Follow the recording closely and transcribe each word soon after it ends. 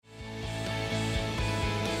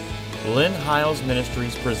Lynn Hiles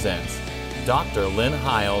Ministries presents Dr. Lynn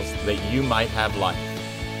Hiles, that you might have life.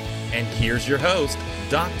 And here's your host,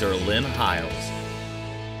 Dr. Lynn Hiles.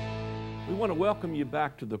 We want to welcome you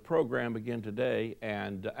back to the program again today,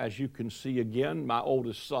 and as you can see again, my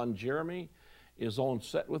oldest son Jeremy is on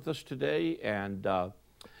set with us today, and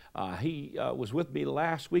he was with me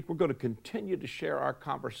last week. We're going to continue to share our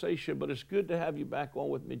conversation, but it's good to have you back on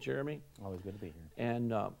with me, Jeremy. Always good to be here.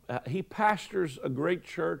 And he pastors a great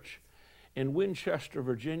church in Winchester,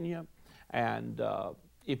 Virginia, and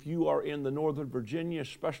if you are in the Northern Virginia,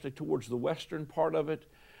 especially towards the western part of it,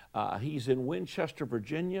 he's in Winchester,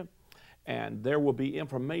 Virginia, and there will be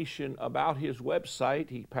information about his website.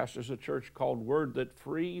 He pastors a church called Word That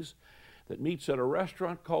Frees that meets at a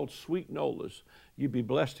restaurant called Sweet Nola's. You'd be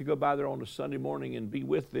blessed to go by there on a Sunday morning and be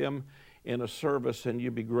with them in a service, and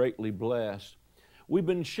you'd be greatly blessed. We've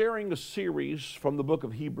been sharing a series from the book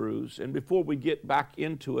of Hebrews, and before we get back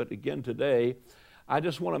into it again today, I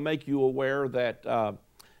just want to make you aware that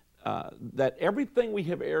that everything we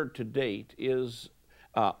have aired to date is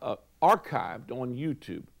archived on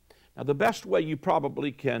YouTube. Now, the best way you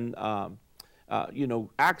probably can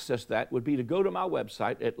access that would be to go to my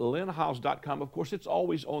website at lynnhiles.com. Of course, it's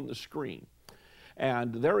always on the screen.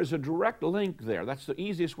 And there is a direct link there. That's the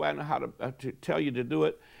easiest way I know how to tell you to do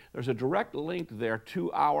it. There's a direct link there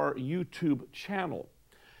to our YouTube channel.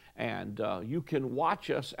 And you can watch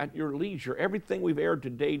us at your leisure. Everything we've aired to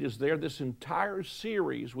date is there. This entire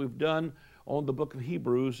series we've done on the book of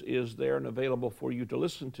Hebrews is there and available for you to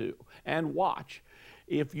listen to and watch.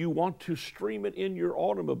 If you want to stream it in your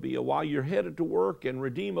automobile while you're headed to work and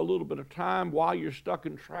redeem a little bit of time while you're stuck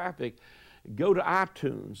in traffic, go to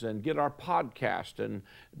iTunes and get our podcast and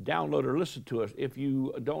download or listen to us. If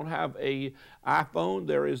you don't have an iPhone,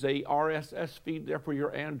 there is a RSS feed there for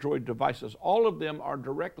your Android devices. All of them are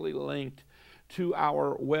directly linked to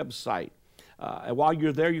our website. And while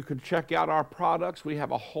you're there, you can check out our products. We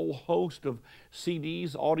have a whole host of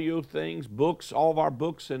CDs, audio things, books. All of our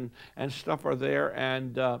books and stuff are there.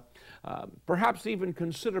 And perhaps even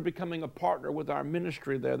consider becoming a partner with our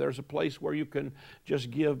ministry there. There's a place where you can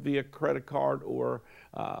just give via credit card, or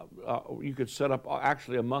you could set up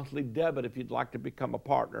actually a monthly debit if you'd like to become a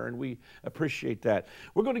partner, and we appreciate that.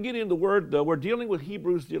 We're going to get into the Word, though. We're dealing with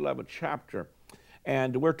Hebrews, the 11th chapter,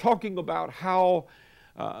 and we're talking about how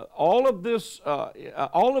all of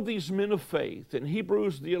these men of faith in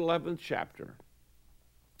Hebrews, the 11th chapter,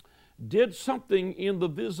 did something in the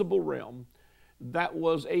visible realm that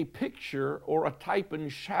was a picture or a type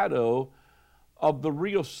and shadow of the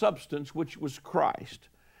real substance, which was Christ.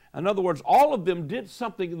 In other words, all of them did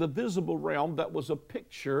something in the visible realm that was a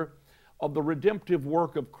picture of the redemptive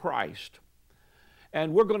work of Christ.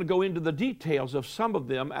 And we're going to go into the details of some of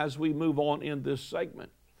them as we move on in this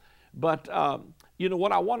segment. But,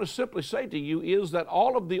 what I want to simply say to you is that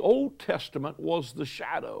all of the Old Testament was the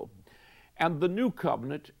shadow, and the New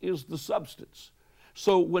Covenant is the substance.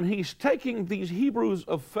 So when he's taking these Hebrews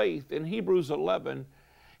of faith in Hebrews 11,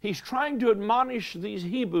 he's trying to admonish these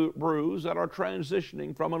Hebrews that are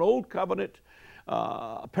transitioning from an Old Covenant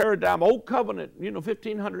paradigm, Old Covenant,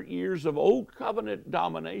 1,500 years of Old Covenant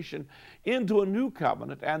domination into a New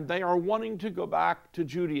Covenant, and they are wanting to go back to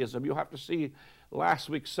Judaism. You'll have to see last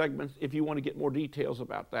week's segment if you want to get more details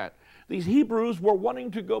about that. These Hebrews were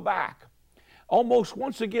wanting to go back. Almost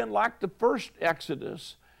once again, like the first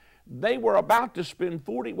Exodus, they were about to spend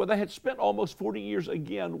they had spent almost 40 years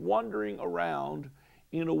again wandering around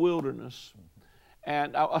in a wilderness.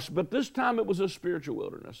 And but this time it was a spiritual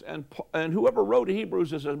wilderness. And whoever wrote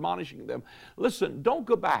Hebrews is admonishing them, listen, don't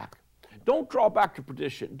go back. Don't draw back to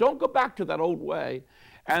perdition. Don't go back to that old way.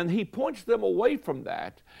 And he points them away from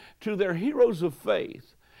that to their heroes of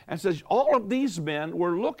faith and says, all of these men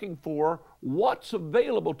were looking for what's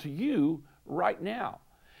available to you right now.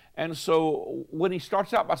 And so when he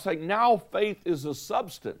starts out by saying, now faith is a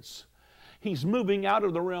substance, he's moving out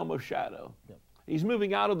of the realm of shadow. Yep. He's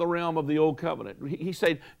moving out of the realm of the Old Covenant. He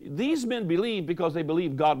said, these men believed because they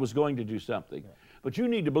believed God was going to do something. Yep. But you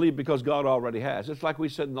need to believe because God already has. It's like we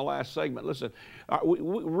said in the last segment. Listen,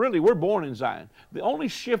 we're born in Zion. The only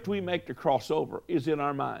shift we make to cross over is in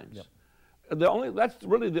our minds. Yep. That's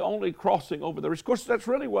really the only crossing over there. Of course, that's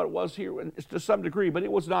really what it was here to some degree, but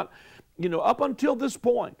it was not, up until this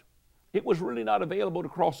point, It was really not available to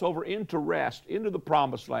cross over into rest, into the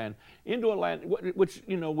promised land, into a land which,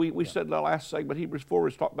 you know, we said in the last segment, Hebrews 4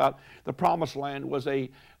 was talked about the promised land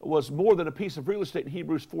was more than a piece of real estate in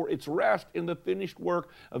Hebrews 4. It's rest in the finished work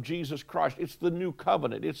of Jesus Christ. It's the new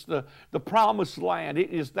covenant. It's the promised land. It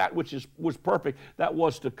is that which was perfect, that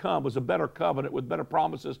was to come, was a better covenant with better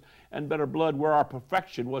promises and better blood, where our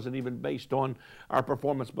perfection wasn't even based on our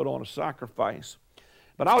performance but on a sacrifice.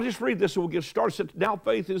 But I'll just read this and we'll get started. Now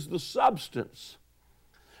faith is the substance.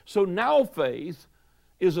 So now faith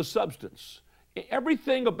is a substance.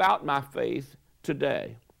 Everything about my faith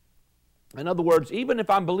today, in other words, even if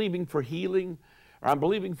I'm believing for healing, or I'm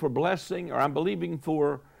believing for blessing, or I'm believing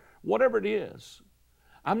for whatever it is,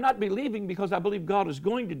 I'm not believing because I believe God is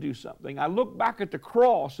going to do something. I look back at the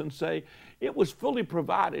cross and say, it was fully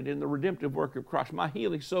provided in the redemptive work of Christ, my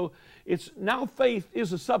healing. So it's now faith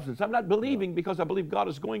is a substance. I'm not believing because I believe God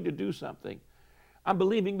is going to do something. I'm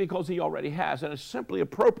believing because He already has, and it's simply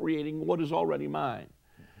appropriating what is already mine.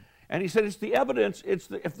 And he said it's the evidence, if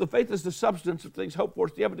the faith is the substance of things hoped for,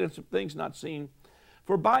 it's the evidence of things not seen.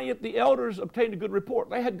 For by it the elders obtained a good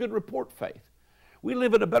report. They had good report faith. We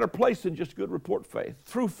live in a better place than just good report faith.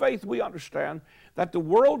 Through faith we understand that the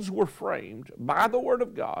worlds were framed by the word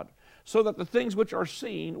of God, so that the things which are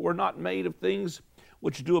seen were not made of things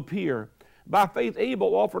which do appear. By faith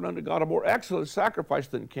Abel offered unto God a more excellent sacrifice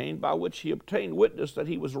than Cain, by which he obtained witness that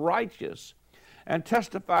he was righteous, and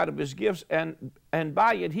testified of his gifts, and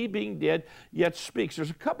by it he being dead yet speaks.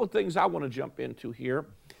 There's a couple of things I want to jump into here,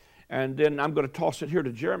 and then I'm going to toss it here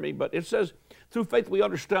to Jeremy. But it says, through faith we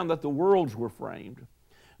understand that the worlds were framed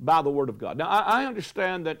by the word of God. Now I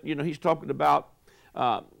understand that, you know, he's talking about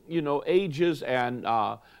you know, ages and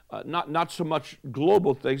not so much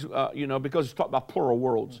global things, you know, because it's talking about plural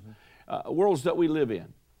worlds, worlds that we live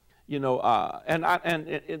in, you know,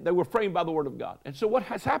 and they were framed by the word of God. And so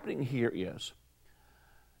what's happening here is,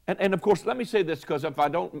 and of course, let me say this, because if I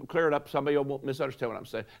don't clear it up, somebody won't misunderstand what I'm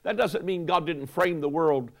saying. That doesn't mean God didn't frame the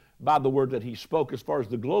world by the word that He spoke as far as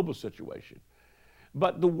the global situation.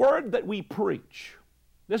 But the word that we preach,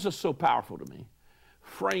 this is so powerful to me,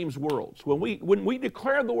 frames worlds. When we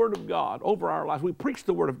declare the word of God over our lives, we preach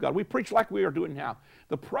the word of God. We preach like we are doing now,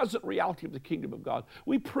 the present reality of the kingdom of God.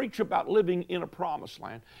 We preach about living in a promised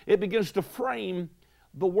land. It begins to frame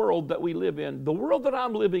the world that we live in. The world that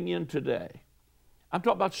I'm living in today, I'm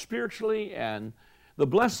talking about spiritually, and the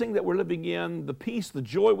blessing that we're living in, the peace, the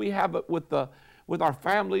joy we have with our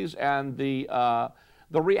families, and the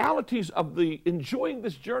realities of the enjoying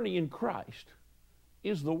this journey in Christ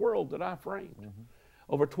is the world that I framed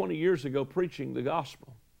over 20 years ago, preaching the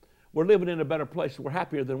gospel. We're living in a better place. We're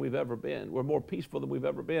happier than we've ever been. We're more peaceful than we've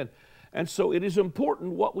ever been. And so it is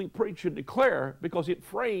important what we preach and declare, because it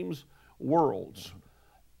frames worlds.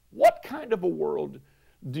 What kind of a world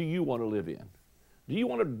do you want to live in? Do you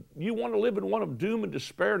want to live in one of doom and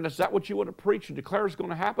despair, and is that what you want to preach and declare is going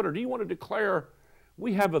to happen? Or do you want to declare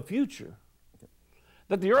we have a future,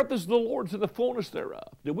 that the earth is the Lord's and the fullness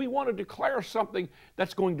thereof? Do we want to declare something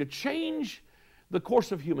that's going to change the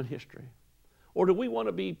course of human history? Or do we want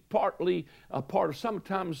to be partly a part of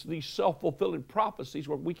sometimes these self-fulfilling prophecies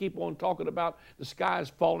where we keep on talking about the sky is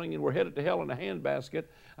falling and we're headed to hell in a handbasket?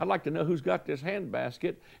 I'd like to know who's got this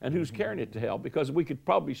handbasket and who's carrying it to hell, because we could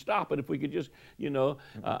probably stop it if we could just, you know,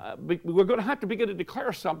 we're going to have to begin to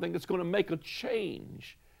declare something that's going to make a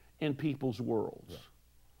change in people's worlds. Yeah.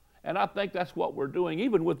 And I think that's what we're doing,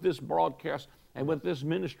 even with this broadcast and with this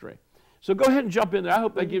ministry. So go ahead and jump in there. I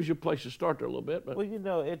hope that gives you a place to start there a little bit. But. Well, you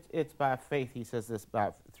know, it's by faith. He says this,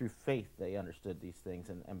 through faith they understood these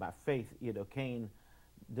things. And by faith, you know,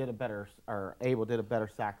 Abel did a better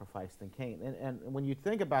sacrifice than Cain. And when you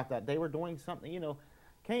think about that, they were doing something, you know,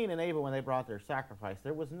 Cain and Abel, when they brought their sacrifice,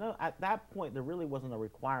 there was no, at that point, there really wasn't a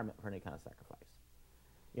requirement for any kind of sacrifice.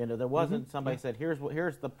 You know, there wasn't somebody said, here's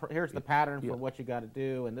the pattern for what you got to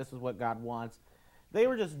do, and this is what God wants. They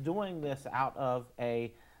were just doing this out of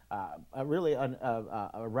a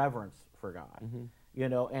reverence for God, you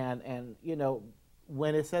know, and you know,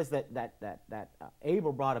 when it says that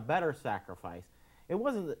Abel brought a better sacrifice, it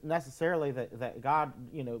wasn't necessarily that God,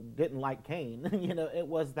 you know, didn't like Cain. You know, it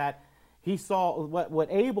was that he saw what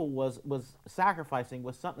Abel was sacrificing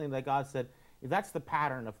was something that God said, that's the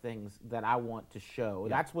pattern of things that I want to show.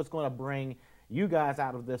 Yeah. That's what's going to bring you guys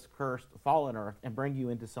out of this cursed, fallen earth and bring you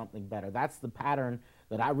into something better. That's the pattern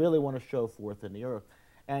that I really want to show forth in the earth.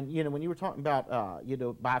 And, you know, when you were talking about, you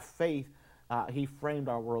know, by faith, He framed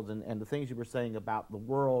our worlds, and the things you were saying about the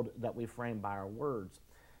world that we frame by our words.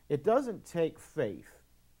 It doesn't take faith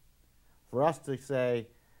for us to say,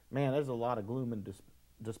 man, there's a lot of gloom and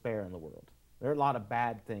despair in the world. There are a lot of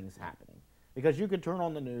bad things happening. Because you could turn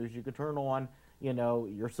on the news, you could turn on, you know,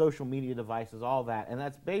 your social media devices, all that, and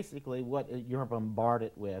that's basically what you're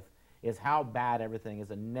bombarded with, is how bad everything is,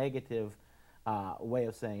 a negative way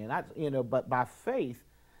of saying it. And that's, you know, but by faith,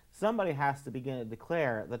 somebody has to begin to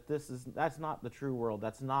declare that that's not the true world.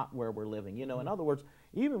 That's not where we're living. You know, in other words,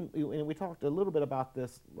 even, and we talked a little bit about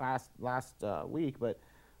this last week, but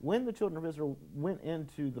when the children of Israel went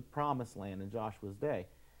into the promised land in Joshua's day,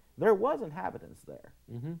 there was inhabitants there.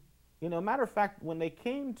 Mm-hmm. You know, matter of fact, when they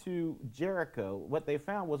came to Jericho, what they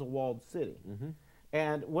found was a walled city. Mm-hmm.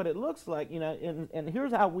 And what it looks like, you know, and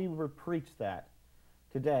here's how we would preach that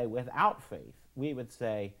today. Without faith, we would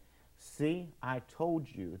say, see, I told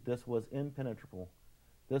you this was impenetrable.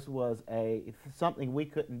 This was something we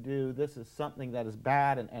couldn't do. This is something that is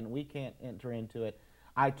bad, and we can't enter into it.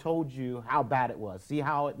 I told you how bad it was. See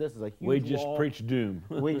how this is a huge We just wall. preach doom.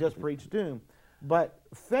 We just preach doom. But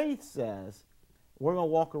faith says, we're going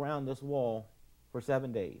to walk around this wall for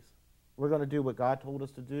 7 days. We're going to do what God told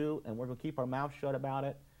us to do, and we're going to keep our mouth shut about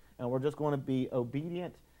it, and we're just going to be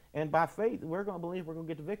obedient. And by faith, we're going to believe we're going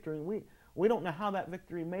to get the victory. And we don't know how that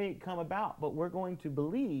victory may come about, but we're going to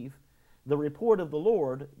believe the report of the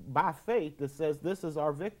Lord by faith that says this is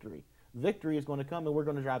our victory. Victory is going to come, and we're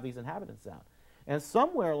going to drive these inhabitants out. And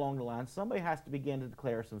somewhere along the line, somebody has to begin to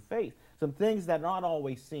declare some faith, some things that are not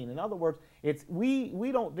always seen. In other words,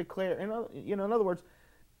 we don't declare. In other words,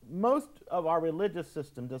 most of our religious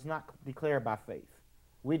system does not declare by faith.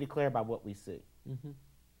 We declare by what we see. Mm-hmm.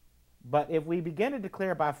 But if we begin to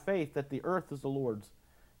declare by faith that the earth is the Lord's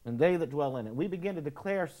and they that dwell in it, we begin to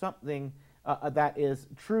declare something that is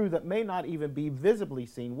true that may not even be visibly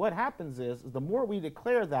seen. What happens is the more we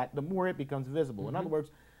declare that, the more it becomes visible. Mm-hmm. In other words,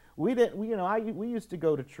 we used to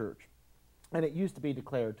go to church, and it used to be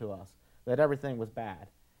declared to us that everything was bad,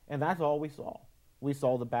 and that's all we saw. We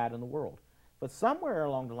saw the bad in the world. But somewhere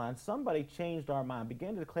along the line, somebody changed our mind,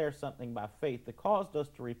 began to declare something by faith that caused us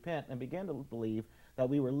to repent and began to believe that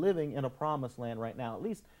we were living in a promised land right now. At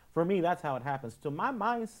least for me, that's how it happens. So my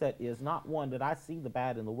mindset is not one that I see the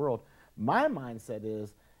bad in the world. My mindset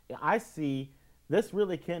is I see this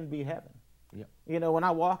really can be heaven. Yep. You know, when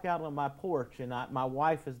I walk out on my porch and my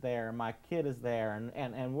wife is there and my kid is there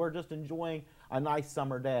and we're just enjoying a nice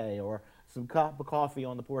summer day, or some cup of coffee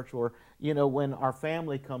on the porch, or, you know, when our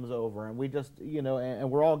family comes over and we just, you know, and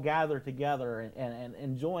we're all gathered together and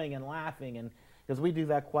enjoying and laughing, and because we do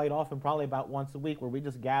that quite often, probably about once a week, where we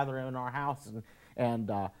just gather in our house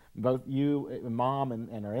and both you, mom,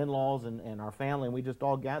 and our in-laws and our family, and we just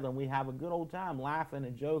all gather and we have a good old time laughing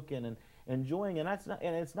and joking and enjoying, and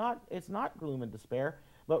it's not gloom and despair.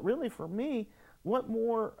 But really, for me, what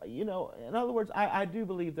more, you know, in other words, I do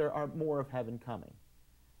believe there are more of heaven coming.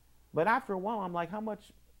 But after a while, I'm like, how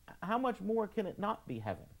much more can it not be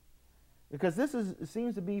heaven? Because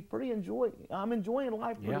seems to be pretty I'm enjoying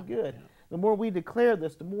life pretty good. Yeah. The more we declare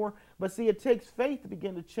this, the more. But see, it takes faith to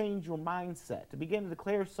begin to change your mindset, to begin to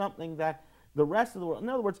declare something that the rest of the world. In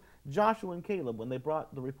other words, Joshua and Caleb, when they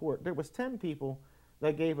brought the report, there was 10 people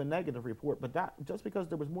that gave a negative report, but that just because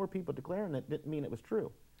there was more people declaring it didn't mean it was true.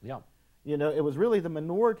 Yeah. You know, it was really the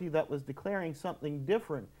minority that was declaring something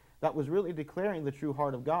different, that was really declaring the true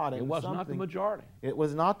heart of God. It was not the majority. It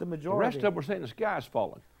was not the majority. The rest of them were saying the sky is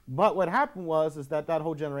falling. But what happened was that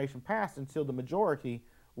whole generation passed until the majority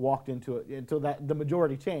walked into it, until the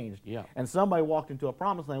majority changed. Yeah. And somebody walked into a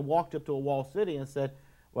promised land, walked up to a walled city and said,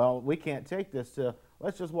 well, we can't take this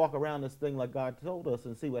let's just walk around this thing like God told us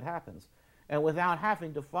and see what happens. And without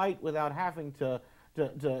having to fight, without having to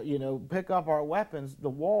you know, pick up our weapons, the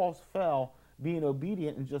walls fell, being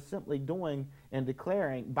obedient and just simply doing and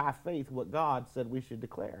declaring by faith what God said we should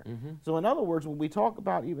declare. Mm-hmm. So in other words, when we talk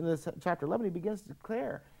about even this chapter 11, he begins to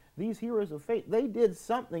declare these heroes of faith. They did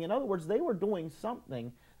something. In other words, they were doing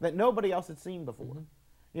something that nobody else had seen before. Mm-hmm.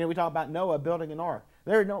 You know, we talk about Noah building an ark.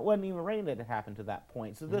 Wasn't even rain that had happened to that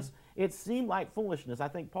point. So it seemed like foolishness. I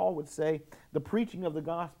think Paul would say the preaching of the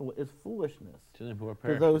gospel is foolishness to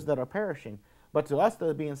those that are perishing. But to us that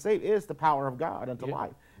are being saved is the power of God unto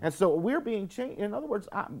life. And so we're being changed. In other words,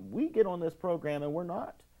 we get on this program and we're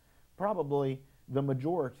not probably the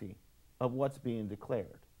majority of what's being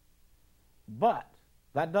declared. But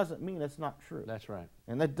that doesn't mean it's not true. That's right.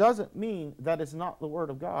 And that doesn't mean that it's not the Word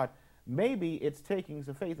of God. Maybe it's taking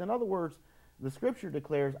some faith. In other words, the Scripture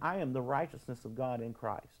declares, I am the righteousness of God in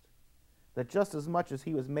Christ. That just as much as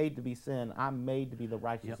he was made to be sin, I'm made to be the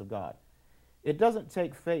righteousness of God. It doesn't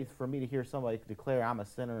take faith for me to hear somebody declare I'm a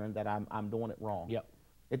sinner and that I'm doing it wrong. Yep.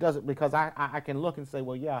 It doesn't, because I can look and say,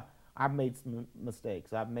 well, yeah, I've made some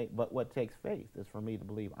mistakes. But what takes faith is for me to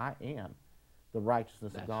believe I am the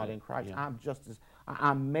righteousness of God in Christ. Yeah.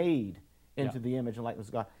 I'm made into the image and likeness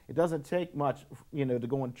of God. It doesn't take much, you know, to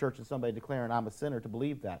go in church and somebody declaring I'm a sinner to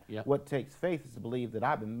believe that. Yeah. What takes faith is to believe that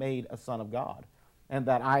I've been made a son of God, and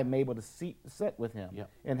that I'm able to sit with Him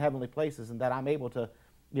in heavenly places, and that I'm able to,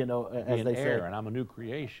 you know, as they say, and I'm a new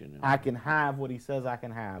creation. I can have what He says I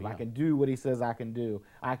can have. I can do what He says I can do.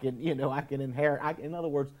 I can, you know, I can inherit. In other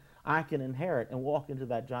words, I can inherit and walk into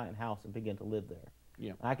that giant house and begin to live there.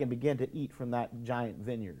 Yeah. I can begin to eat from that giant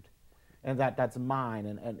vineyard, and that's mine.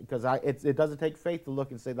 And because it doesn't take faith to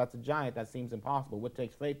look and say that's a giant. That seems impossible. What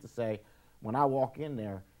takes faith to say, when I walk in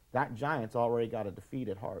there, that giant's already got a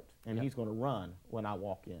defeated heart, and he's going to run when I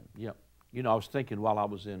walk in. Yep. You know, I was thinking while I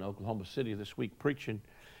was in Oklahoma City this week preaching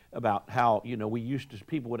about how, you know,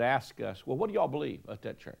 people would ask us, well, what do y'all believe at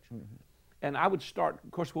that church? Mm-hmm. And I would start,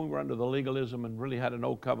 of course, when we were under the legalism and really had an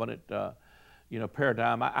old covenant,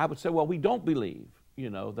 paradigm, I would say, well, we don't believe, you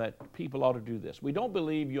know, that people ought to do this. We don't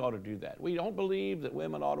believe you ought to do that. We don't believe that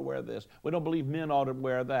women ought to wear this. We don't believe men ought to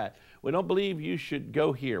wear that. We don't believe you should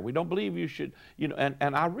go here. We don't believe you should, you know,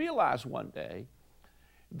 and I realized one day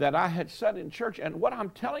that I had sat in church, and what I'm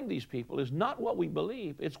telling these people is not what we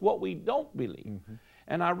believe, it's what we don't believe. Mm-hmm.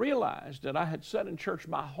 And I realized that I had sat in church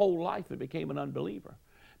my whole life and became an unbeliever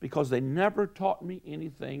because they never taught me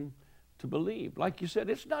anything to believe. Like you said,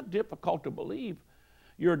 it's not difficult to believe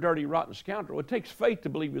you're a dirty, rotten scoundrel. It takes faith to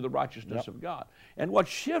believe you're the righteousness of God. And what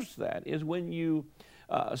shifts that is when you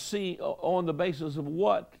see on the basis of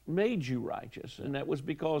what made you righteous, and that was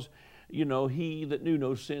because, you know, He that knew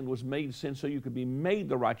no sin was made sin so you could be made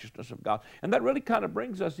the righteousness of God. And that really kind of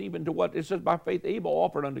brings us even to what it says, by faith Abel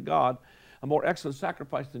offered unto God a more excellent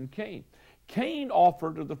sacrifice than Cain. Cain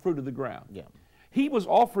offered of the fruit of the ground. Yeah. He was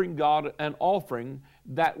offering God an offering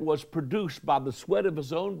that was produced by the sweat of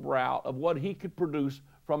his own brow of what he could produce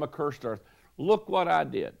from a cursed earth. Look what I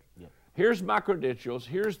did. Yeah. Here's my credentials.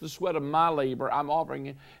 Here's the sweat of my labor. I'm offering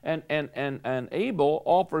it. And Abel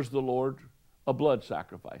offers the Lord a blood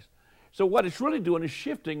sacrifice. So what it's really doing is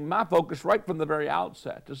shifting my focus right from the very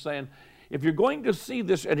outset to saying, if you're going to see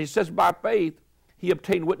this, and he says by faith, he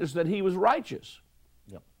obtained witness that he was righteous.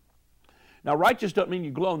 Yep. Now, righteous doesn't mean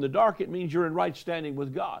you glow in the dark. It means you're in right standing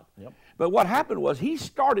with God. Yep. But what happened was he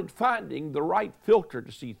started finding the right filter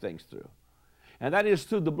to see things through, and that is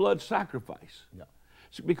through the blood sacrifice. Yep.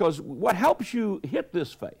 So, because what helps you hit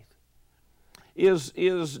this faith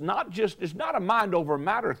is not just, it's not a mind over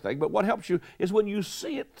matter thing, but what helps you is when you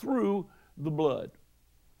see it through the blood.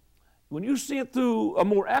 When you see it through a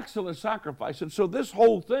more excellent sacrifice. And so this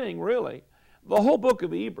whole thing, really, the whole book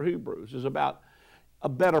of Hebrews is about a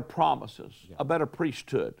better promises, a better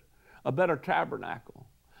priesthood, a better tabernacle,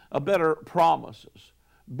 a better promises,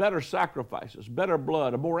 better sacrifices, better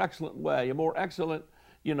blood, a more excellent way, a more excellent,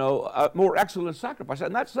 a more excellent sacrifice.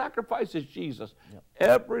 And that sacrifice is Jesus. Yep.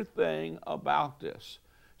 Everything about this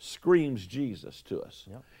screams Jesus to us,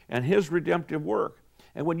 and His redemptive work.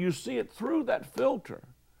 And when you see it through that filter,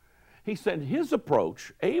 he said his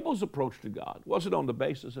approach, Abel's approach to God, wasn't on the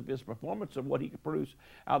basis of his performance of what he could produce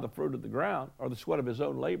out of the fruit of the ground or the sweat of his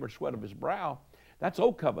own labor, sweat of his brow. That's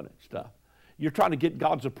old covenant stuff. You're trying to get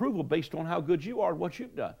God's approval based on how good you are and what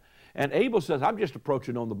you've done. And Abel says, I'm just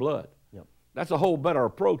approaching on the blood. Yep. That's a whole better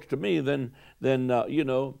approach to me than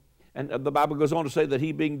and the Bible goes on to say that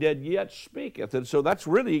he being dead yet speaketh. And so that's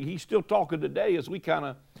really, he's still talking today as we kind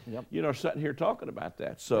of, are sitting here talking about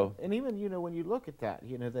that. So, and even, when you look at that,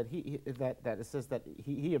 that it says that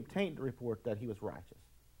he obtained a report that he was righteous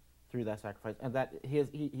through that sacrifice, and that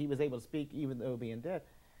he was able to speak even though being dead.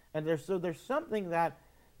 And there's something that,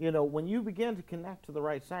 when you begin to connect to the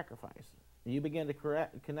right sacrifice, you begin to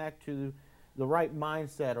connect to the right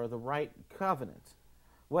mindset or the right covenant,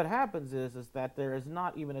 what happens is that there is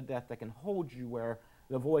not even a death that can hold you where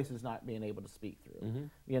the voice is not being able to speak through.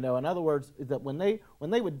 Mm-hmm. In other words, that when they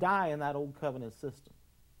would die in that old covenant system,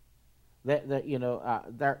 that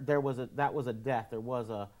was a death. There was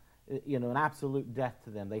an absolute death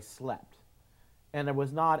to them. They slept, and there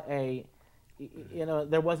was not there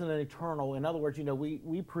wasn't an eternal. In other words,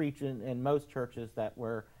 we preach in most churches that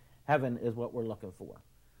where heaven is what we're looking for,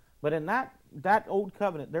 but in that old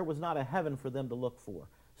covenant, there was not a heaven for them to look for.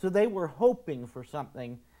 So they were hoping for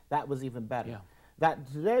something that was even better. Yeah.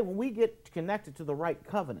 That today, when we get connected to the right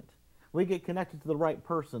covenant, we get connected to the right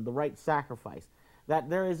person, the right sacrifice, that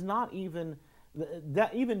there is not even,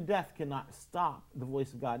 that even death cannot stop the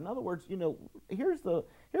voice of God. In other words, here's the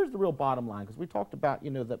real bottom line, because we talked about,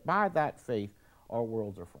 that by that faith, our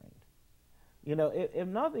worlds are framed. If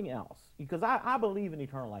nothing else, because I believe in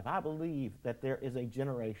eternal life. I believe that there is a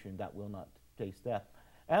generation that will not taste death.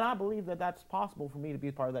 And I believe that that's possible for me to be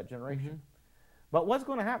a part of that generation. Mm-hmm. But what's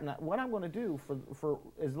going to happen, what I'm going to do for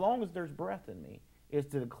as long as there's breath in me, is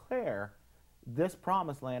to declare this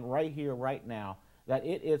promised land right here, right now, that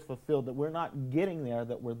it is fulfilled, that we're not getting there,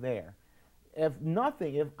 that we're there. If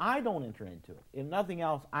nothing, if I don't enter into it, if nothing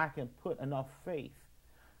else, I can put enough faith.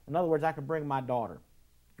 In other words, I can bring my daughter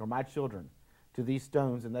or my children to these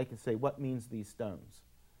stones, and they can say, what means these stones?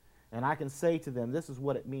 And I can say to them, this is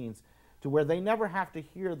what it means, to where they never have to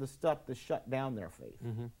hear the stuff to shut down their faith.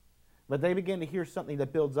 But they begin to hear something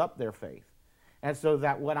that builds up their faith. And so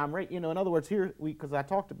that what I'm, in other words, here, because I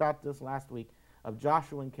talked about this last week, of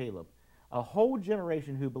Joshua and Caleb, a whole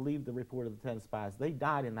generation who believed the report of the 10 spies, they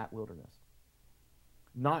died in that wilderness,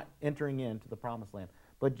 not entering into the promised land.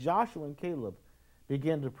 But Joshua and Caleb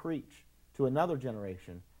began to preach to another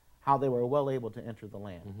generation how they were well able to enter the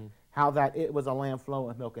land, how that it was a land flowing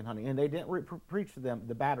with milk and honey. And they didn't preach to them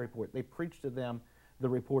the bad report. They preached to them the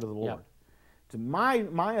report of the Lord. To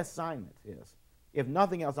my assignment is, if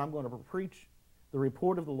nothing else, I'm going to preach the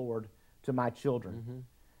report of the Lord to my children,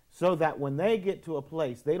 so that when they get to a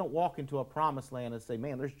place, they don't walk into a promised land and say,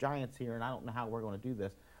 man, there's giants here and I don't know how we're going to do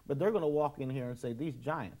this. But they're going to walk in here and say, these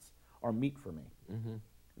giants are meat for me.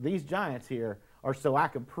 These giants here are so I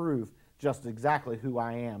can prove just exactly who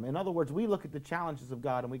I am. In other words, we look at the challenges of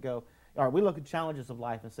God and we go, or we look at challenges of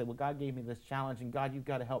life and say, well, God gave me this challenge, and God, you've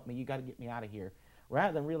got to help me. You've got to get me out of here.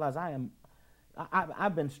 Rather than realize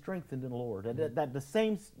I've been strengthened in the Lord. That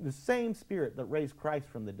the same Spirit that raised Christ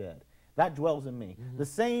from the dead, that dwells in me. The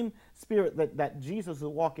same Spirit that Jesus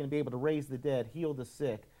will walk in and be able to raise the dead, heal the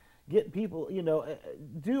sick, get people,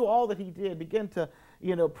 do all that he did, begin to,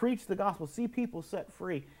 preach the gospel, see people set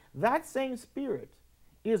free. That same Spirit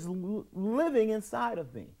is living inside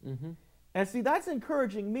of me. And see, that's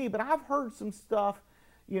encouraging me, but I've heard some stuff,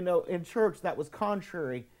 in church that was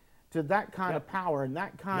contrary to that kind of power and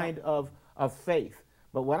that kind of faith.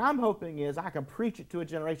 But what I'm hoping is I can preach it to a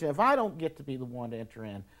generation. If I don't get to be the one to enter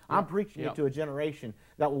in, I'm preaching it to a generation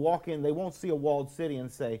that will walk in. They won't see a walled city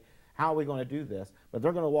and say, how are we going to do this? But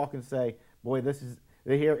they're going to walk and say, boy, this is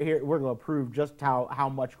here. We're going to prove just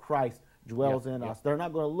how much Christ dwells in us. They're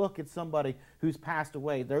not going to look at somebody who's passed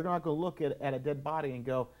away. They're not going to look at a dead body and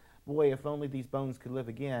go, boy, if only these bones could live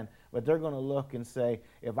again. But they're going to look and say,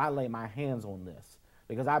 if I lay my hands on this,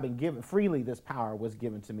 because I've been given, freely this power was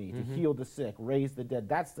given to me to heal the sick, raise the dead.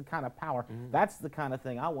 That's the kind of power. That's the kind of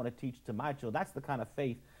thing I want to teach to my children. That's the kind of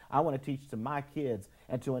faith I want to teach to my kids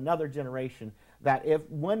and to another generation, that if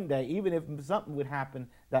one day, even if something would happen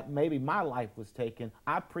that maybe my life was taken,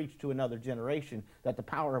 I preach to another generation that the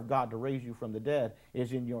power of God to raise you from the dead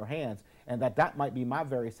is in your hands, and that might be my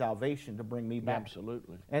very salvation to bring me back.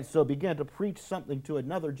 Absolutely. And so begin to preach something to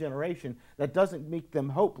another generation that doesn't make them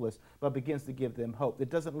hopeless, but begins to give them hope. That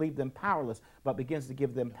doesn't leave them powerless, but begins to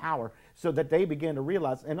give them power, so that they begin to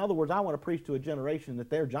realize, in other words, I want to preach to a generation that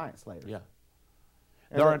they're giant slayers. Yeah.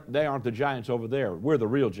 They aren't the giants over there. We're the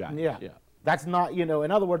real giants. Yeah. That's not,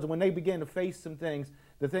 in other words, when they begin to face some things,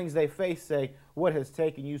 the things they face say, what has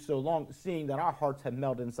taken you so long, seeing that our hearts have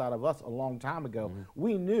melted inside of us a long time ago.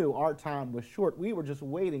 We knew our time was short. We were just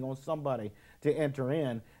waiting on somebody to enter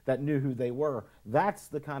in that knew who they were. That's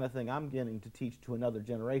the kind of thing I'm getting to teach to another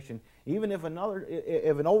generation. Even if an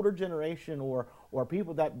older generation or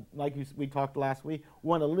people that, like we talked last week,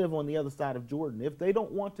 want to live on the other side of Jordan, if they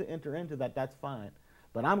don't want to enter into that, that's fine.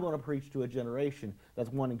 But I'm going to preach to a generation that's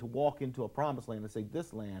wanting to walk into a promised land and say,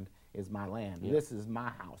 this land is my land. This is my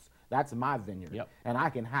house. That's my vineyard. And I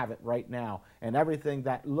can have it right now. And everything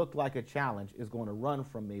that looked like a challenge is going to run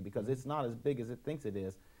from me, because it's not as big as it thinks it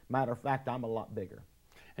is. Matter of fact, I'm a lot bigger.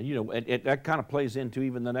 And that kind of plays into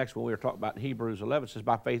even the next one we were talking about in Hebrews 11. It says,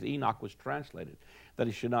 by faith Enoch was translated, that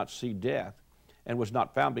he should not see death, and was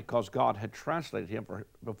not found, because God had translated him. For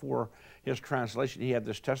before his translation he had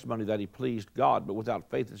this testimony that he pleased God, but without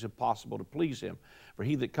faith it's impossible to please him. For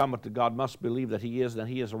he that cometh to God must believe that he is, and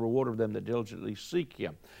he is a rewarder of them that diligently seek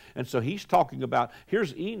him. And so he's talking about,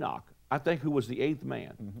 here's Enoch, I think, who was the 8th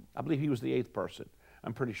man. I believe he was the 8th person,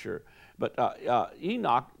 I'm pretty sure. But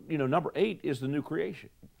Enoch, number 8 is the new creation.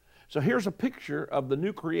 So here's a picture of the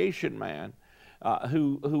new creation man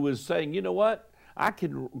who is saying, you know what? I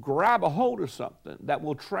can grab a hold of something that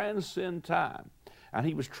will transcend time. And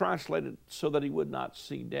he was translated so that he would not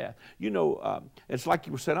see death. It's like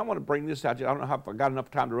you were saying, I want to bring this out. I don't know if I got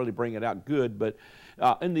enough time to really bring it out good, but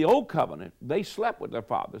in the old covenant, they slept with their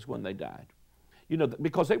fathers when they died.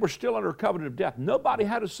 Because they were still under a covenant of death. Nobody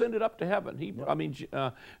had ascended up to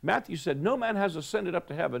heaven. Matthew said, no man has ascended up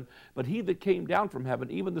to heaven, but he that came down from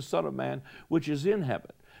heaven, even the Son of Man, which is in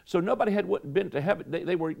heaven. So nobody had been to heaven.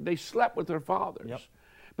 They slept with their fathers.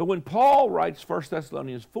 But when Paul writes 1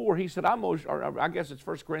 Thessalonians 4, he said, I guess it's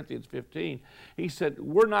 1 Corinthians 15, he said,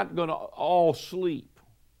 we're not going to all sleep.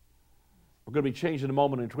 We're going to be changed in a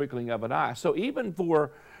moment and twinkling of an eye. So even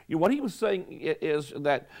for, what he was saying is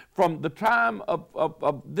that from the time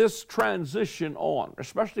of this transition on,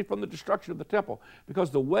 especially from the destruction of the temple,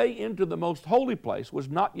 because the way into the most holy place was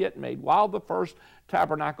not yet made while the first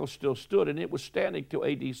tabernacle still stood, and it was standing till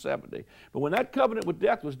AD 70. But when that covenant with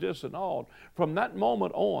death was disannulled, from that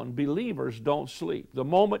moment on, believers don't sleep. The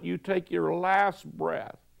moment you take your last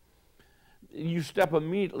breath, you step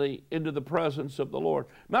immediately into the presence of the Lord.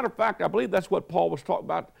 Matter of fact, I believe that's what Paul was talking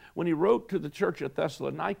about when he wrote to the church at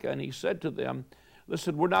Thessalonica, and he said to them,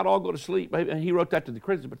 listen, we're not all going to sleep. And he wrote that to the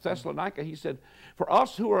Christians, but Thessalonica, he said, for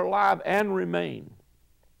us who are alive and remain,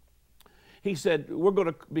 he said, we're going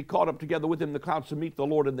to be caught up together with him in the clouds to meet the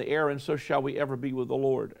Lord in the air, and so shall we ever be with the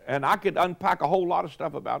Lord. And I could unpack a whole lot of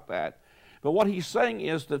stuff about that. But what he's saying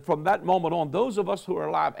is that from that moment on, those of us who are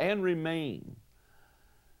alive and remain,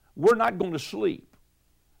 we're not going to sleep.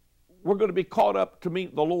 We're going to be caught up to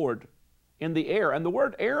meet the Lord in the air. And the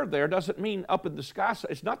word air there doesn't mean up in the sky.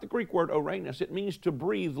 It's not the Greek word ouranos. It means to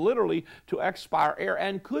breathe, literally to expire air,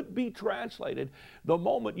 and could be translated the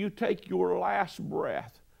moment you take your last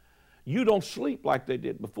breath. You don't sleep like they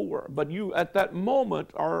did before, but you at that moment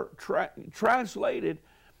are translated.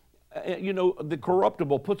 The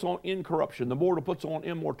corruptible puts on incorruption, the mortal puts on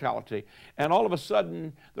immortality, and all of a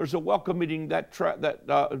sudden there's a welcome meeting that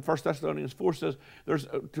 1 Thessalonians 4 says there's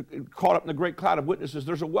caught up in the great cloud of witnesses.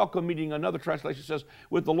 There's a welcome meeting. Another translation says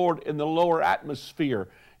with the Lord in the lower atmosphere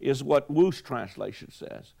is what Wu's translation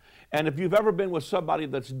says. And if you've ever been with somebody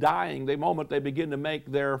that's dying, the moment they begin to make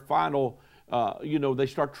their final they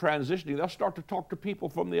start transitioning, they'll start to talk to people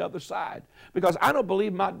from the other side. Because I don't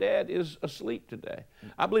believe my dad is asleep today.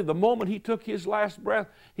 I believe the moment he took his last breath,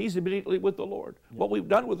 he's immediately with the Lord. Yeah. What we've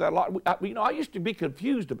done with that, I used to be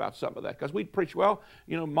confused about some of that, because we'd preach,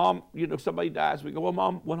 Mom, somebody dies, we go, well,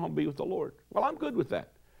 Mom went home to be with the Lord. Well, I'm good with that.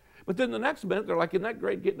 But then the next minute, they're like, in that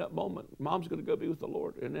great getting up moment, Mom's going to go be with the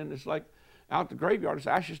Lord. And then it's like, out the graveyard, it's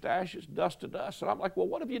ashes to ashes, dust to dust. And I'm like, well,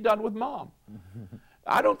 what have you done with Mom?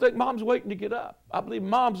 I don't think Mom's waiting to get up. I believe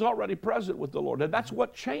Mom's already present with the Lord. And that's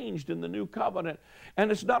what changed in the new covenant.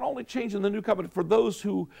 And it's not only changed in the new covenant for those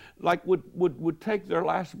who would take their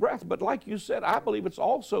last breath, but like you said, I believe it's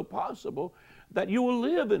also possible that you will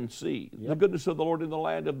live and see the goodness of the Lord in the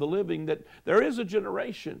land of the living, that there is a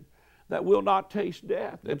generation that will not taste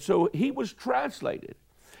death. And so he was translated.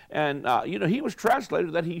 And, he was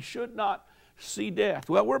translated that he should not see death.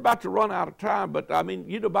 Well, we're about to run out of time, but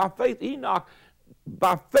by faith, Enoch,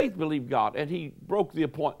 by faith believed God, and he broke the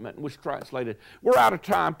appointment and was translated. We're out of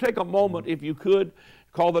time. Take a moment, if you could,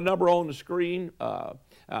 call the number on the screen.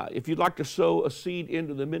 If you'd like to sow a seed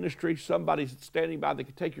into the ministry, somebody's standing by that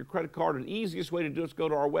can take your credit card. And the easiest way to do it is go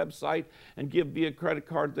to our website and give via credit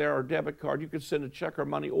card there or debit card. You can send a check or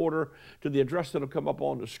money order to the address that will come up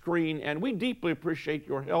on the screen. And we deeply appreciate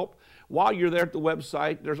your help. While you're there at the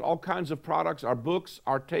website, there's all kinds of products, our books,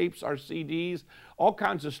 our tapes, our CDs, all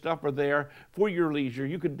kinds of stuff are there for your leisure.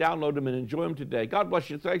 You can download them and enjoy them today. God bless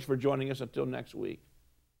you. Thanks for joining us. Until next week.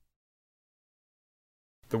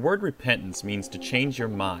 The word repentance means to change your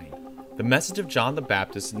mind. The message of John the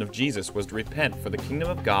Baptist and of Jesus was to repent, for the kingdom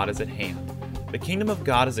of God is at hand. The kingdom of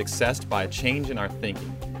God is accessed by a change in our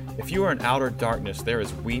thinking. If you are in outer darkness, there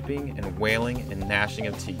is weeping and wailing and gnashing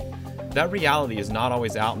of teeth. That reality is not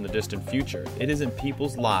always out in the distant future. It is in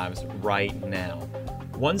people's lives right now.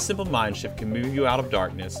 One simple mind shift can move you out of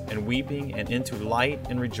darkness and weeping and into light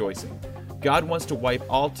and rejoicing. God wants to wipe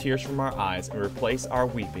all tears from our eyes and replace our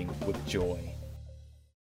weeping with joy.